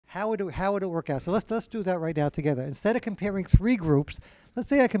how would it work out? So let's do that right now together. Instead of comparing 3 groups, let's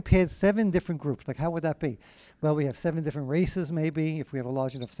say I compared 7 different groups. Like, how would that be? Well, we have 7 different races, maybe, if we have a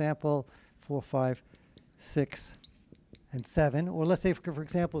large enough sample, 4, 5, 6, and 7. Or let's say, for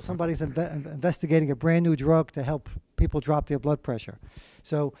example, somebody's investigating a brand new drug to help people drop their blood pressure.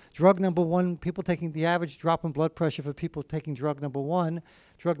 So drug number 1, people taking the average drop in blood pressure for people taking drug number 1.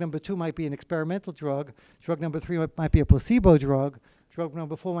 Drug number 2 might be an experimental drug. Drug number 3 might be a placebo drug. Drug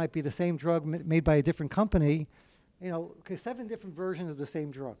number 4 might be the same drug made by a different company. You know, 7 different versions of the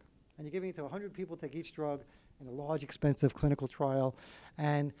same drug. And you're giving it to 100 people, take each drug in a large, expensive clinical trial.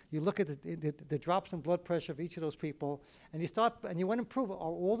 And you look at the drops in blood pressure of each of those people, and you want to prove, are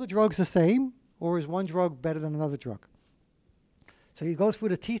all the drugs the same, or is one drug better than another drug? So you go through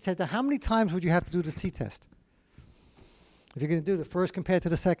the t-test. Now, how many times would you have to do this t-test? If you're going to do the first compared to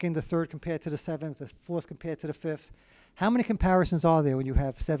the second, the third compared to the seventh, the fourth compared to the fifth, how many comparisons are there when you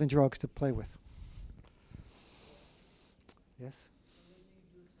have 7 drugs to play with? Yes?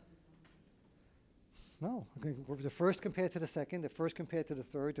 No. Okay. The first compared to the second, the first compared to the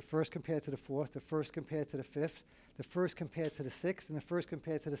third, the first compared to the fourth, the first compared to the fifth, the first compared to the sixth, and the first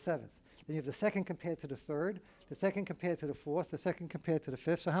compared to the seventh. Then you have the second compared to the third, the second compared to the fourth, the second compared to the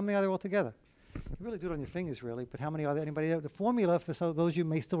fifth. So how many are there altogether? You really do it on your fingers, really, but how many are there? Anybody? The formula, for so those you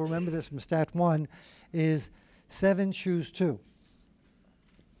may still remember this from Stat 1, is 7 choose 2,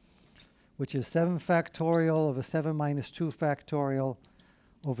 which is 7 factorial over 7 minus 2 factorial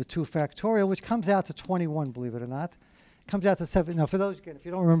over 2 factorial, which comes out to 21, believe it or not. It comes out to 7. Now, for those, again, if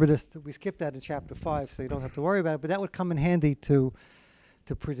you don't remember this, we skipped that in Chapter 5, so you don't have to worry about it, but that would come in handy to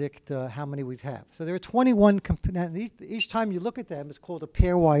predict how many we'd have. So there are 21, each time you look at them, it's called a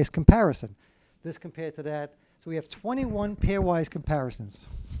pairwise comparison. This compared to that. So we have 21 pairwise comparisons.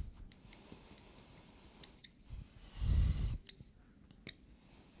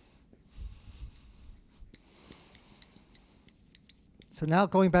 So now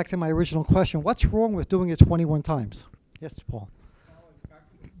going back to my original question, what's wrong with doing it 21 times? Yes, Paul.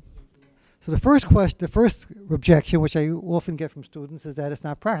 So the first objection, which I often get from students, is that it's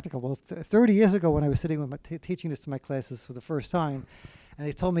not practical. Well, 30 years ago when I was sitting with teaching this to my classes for the first time, and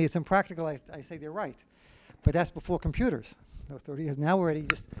they told me it's impractical, I say they're right. But that's before computers. 30 years. Now already, you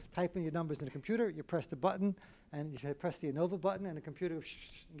just type in your numbers in the computer, you press the button, and you press the ANOVA button, and the computer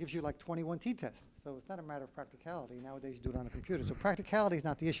gives you like 21 t-tests. So it's not a matter of practicality. Nowadays, you do it on a computer. So practicality is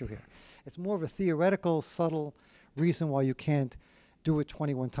not the issue here. It's more of a theoretical, subtle reason why you can't do it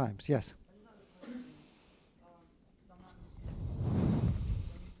 21 times. Yes?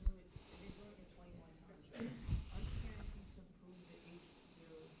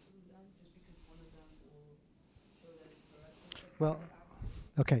 Well,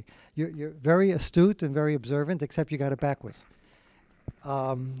 okay, you're very astute and very observant, except you got it backwards.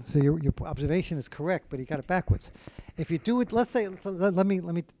 So your observation is correct, but you got it backwards. If you do it, let's say, let me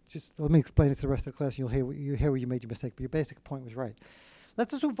explain it to the rest of the class. You'll hear where you made your mistake, but your basic point was right.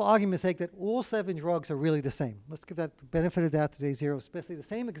 Let's assume, for argument's sake, that all 7 drugs are really the same. Let's give that the benefit of the doubt to day 0. It's basically the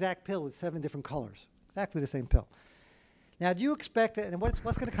same exact pill with 7 different colors, exactly the same pill. Now, do you expect that? And what's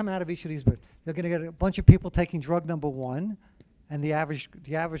going to come out of each of these? But they're going to get a bunch of people taking drug number 1. And the average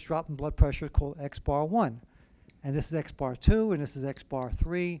drop in blood pressure is called X bar 1. And this is X bar 2, and this is X bar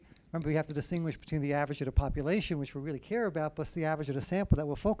 3. Remember, we have to distinguish between the average of the population, which we really care about, plus the average of the sample that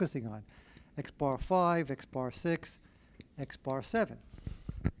we're focusing on. X bar 5, X bar 6, X bar 7.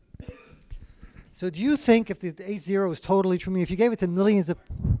 So do you think if the H0 is totally true, I mean, if you gave it to millions of...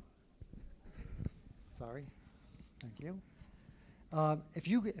 Sorry. Thank you. If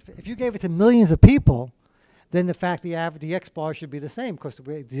you gave it to millions of people, then the fact the X bar should be the same, because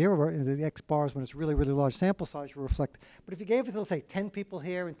the 0, the X bars, when it's really, really large sample size, will reflect. But if you gave it to, let's say, 10 people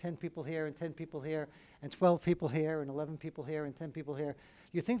here, and 10 people here, and 10 people here, and 12 people here, and 11 people here, and 10 people here,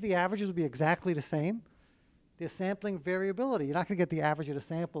 you think the averages will be exactly the same? There's sampling variability. You're not going to get the average of the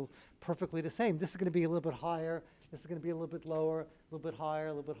sample perfectly the same. This is going to be a little bit higher. This is going to be a little bit lower, a little bit higher,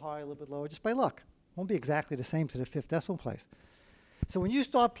 a little bit higher, a little bit lower, just by luck. It won't be exactly the same to the 5th decimal place. So when you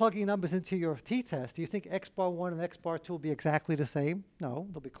start plugging numbers into your t-test, do you think X bar 1 and X bar 2 will be exactly the same? No,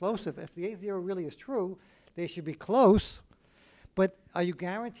 they'll be close. If the A0 really is true, they should be close. But are you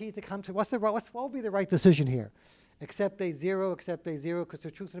guaranteed to come to, what will be the right decision here? Accept A0, because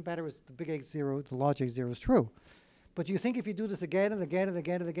the truth of the matter is the big A0, the large A0 is true. But do you think if you do this again and again and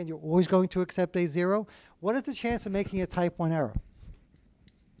again and again, you're always going to accept A0? What is the chance of making a type 1 error?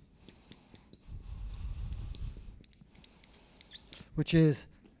 Which is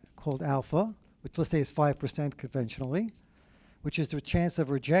called alpha, which let's say is 5% conventionally, which is the chance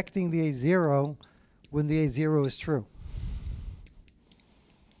of rejecting the A0 when the A0 is true.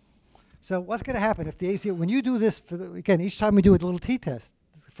 So what's going to happen if the AC, when you do this, again, each time we do a little t-test,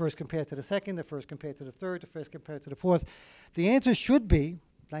 the first compared to the second, the first compared to the third, the first compared to the fourth, the answer should be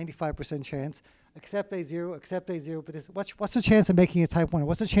 95% chance, accept A0, but what's the chance of making a type 1?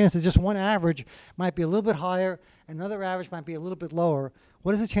 What's the chance that just one average might be a little bit higher, another average might be a little bit lower?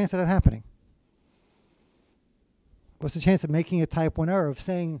 What is the chance of that happening? What's the chance of making a type 1 error, of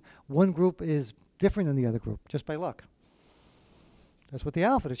saying one group is different than the other group, just by luck? That's what the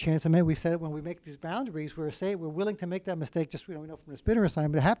alpha, the chance of, we said when we make these boundaries, we're willing to make that mistake just, we know from the spinner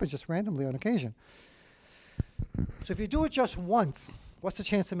assignment, it happens just randomly on occasion. So if you do it just once, what's the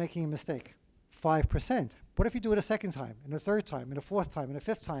chance of making a mistake? 5%. What if you do it a second time, and a third time, and a fourth time, and a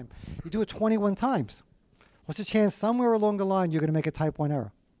fifth time? You do it 21 times. What's the chance somewhere along the line you're going to make a type 1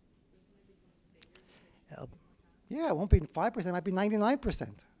 error? Yeah, it won't be 5%, it might be 99%.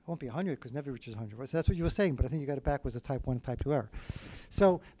 It won't be 100 because it never reaches 100. Right? So that's what you were saying, but I think you got it back was a type 1 and type 2 error.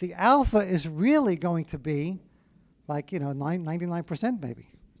 So the alpha is really going to be like, 99% maybe.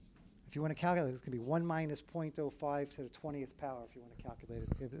 If you want to calculate it, it's going to be 1 minus 0.05 to the 20th power if you want to calculate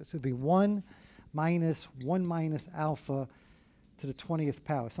it. This would be 1 minus alpha to the 20th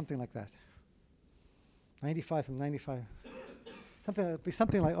power, something like that. 95 from 95. Something, it would be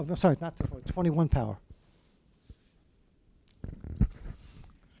something like, I'm sorry, not 21 power.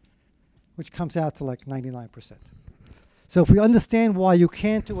 Which comes out to like 99%. So if we understand why you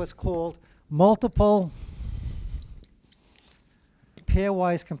can't do what's called multiple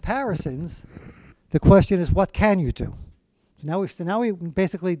pairwise comparisons, the question is, what can you do? So now we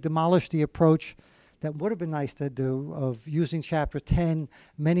basically demolished the approach that would have been nice to do of using chapter 10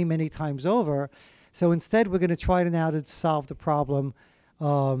 many, many times over. So instead, we're going to try to now to solve the problem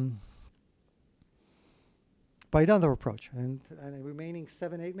by another approach. And in the remaining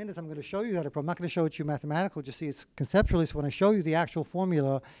 7-8 minutes, I'm going to show you that approach. I'm not going to show it to you mathematically, just see it's conceptually. So when I show you the actual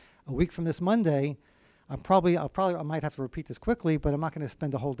formula a week from this Monday, I might have to repeat this quickly, but I'm not going to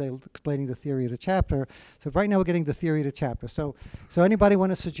spend the whole day explaining the theory of the chapter. So right now we're getting the theory of the chapter. So anybody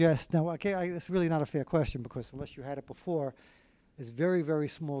want to suggest, now, okay, it's really not a fair question because unless you had it before, there's very, very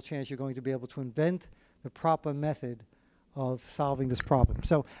small chance you're going to be able to invent the proper method of solving this problem.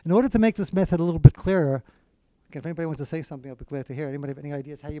 So in order to make this method a little bit clearer, if anybody wants to say something, I'll be glad to hear. Anybody have any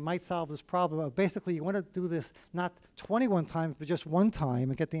ideas how you might solve this problem? Basically, you want to do this not 21 times, but just one time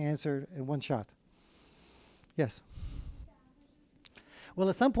and get the answer in one shot. Yes? Well,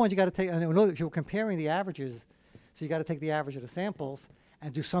 at some point, you got to take, if you're comparing the averages, so you got to take the average of the samples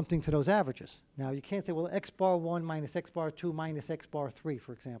and do something to those averages. Now, you can't say, well, x bar 1 minus x bar 2 minus x bar 3,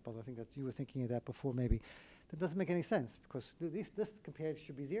 for example. I think that you were thinking of that before, maybe. That doesn't make any sense because this compared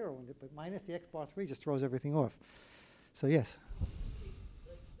should be 0, but minus the x bar 3 just throws everything off. So yes.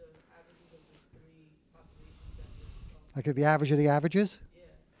 Like the average of the averages? Yeah.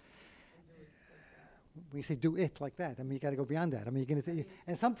 We say do it like that. I mean, you got to go beyond that. I mean, you're going to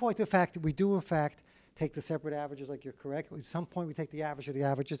at some point, in fact, we do in fact take the separate averages, like you're correct. At some point, we take the average of the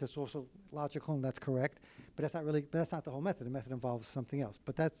averages. That's also logical and that's correct. But that's not really. But that's not the whole method. The method involves something else.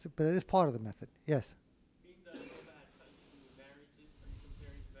 But it is part of the method. Yes.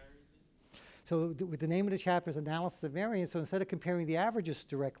 So with the name of the chapter is analysis of variance. So instead of comparing the averages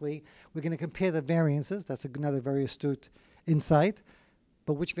directly, we're going to compare the variances. That's another very astute insight.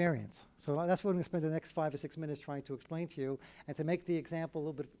 But which variance? So that's what we're going to spend the next 5 or 6 minutes trying to explain to you. And to make the example a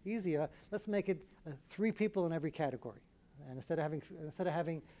little bit easier, let's make it 3 people in every category. And instead of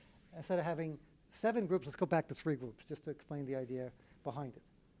having 7 groups, let's go back to 3 groups just to explain the idea behind it.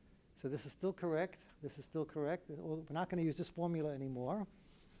 So this is still correct. This is still correct. We're not going to use this formula anymore.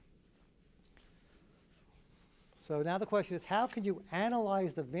 So now the question is, how can you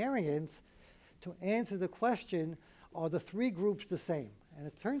analyze the variance to answer the question, are the 3 groups the same? And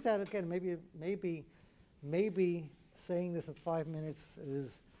it turns out, again, maybe saying this in 5 minutes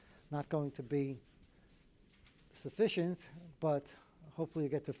is not going to be sufficient, but hopefully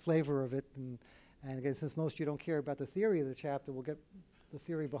you get the flavor of it. And again, since most of you don't care about the theory of the chapter, we'll get the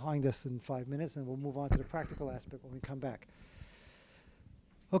theory behind us in 5 minutes, and we'll move on to the practical aspect when we come back.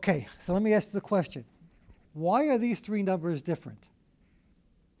 Okay, so let me ask you the question. Why are these 3 numbers different?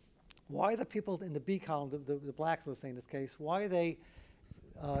 Why are the people in the B column, the blacks, let's say in this case, why are they,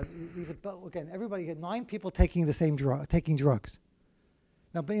 again, everybody had 9 people taking the same taking drugs.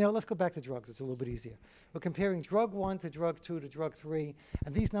 Now, but let's go back to drugs. It's a little bit easier. We're comparing drug 1 to drug 2 to drug 3,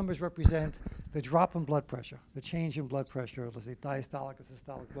 and these numbers represent the drop in blood pressure, the change in blood pressure, let's say diastolic or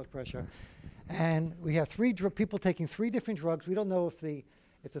systolic blood pressure. And we have 3 people taking 3 different drugs. We don't know if the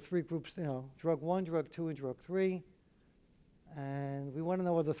 3 groups, drug 1, drug 2, and drug 3. And we want to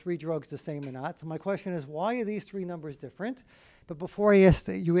know whether 3 drugs the same or not. So my question is, why are these 3 numbers different? But before I ask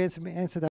that you answer that